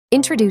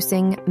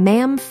Introducing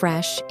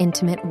Maamfresh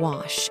Intimate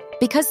Wash,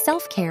 because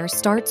self-care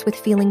starts with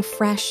feeling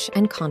fresh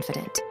and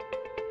confident.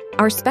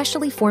 Our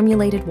specially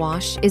formulated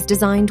wash is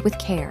designed with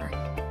care,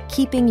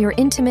 keeping your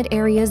intimate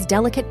area's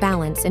delicate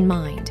balance in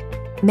mind.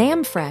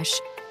 Maamfresh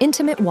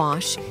Intimate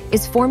Wash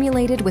is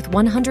formulated with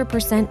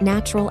 100%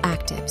 natural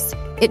actives.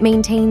 It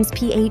maintains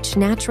pH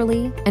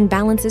naturally and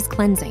balances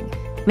cleansing,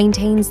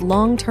 maintains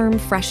long-term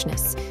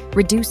freshness,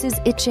 reduces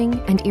itching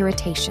and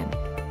irritation,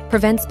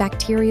 prevents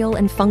bacterial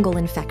and fungal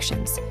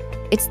infections.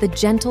 It's the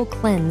gentle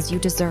cleanse you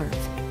deserve.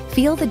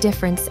 Feel the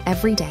difference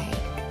every day.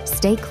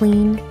 Stay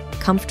clean,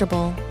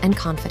 comfortable, and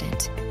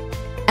confident.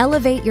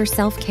 Elevate your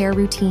self-care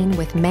routine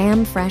with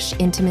Maamfresh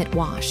Intimate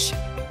Wash,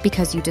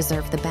 because you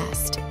deserve the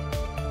best.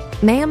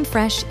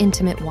 Maamfresh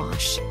Intimate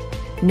Wash,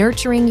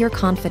 nurturing your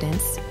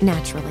confidence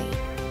naturally.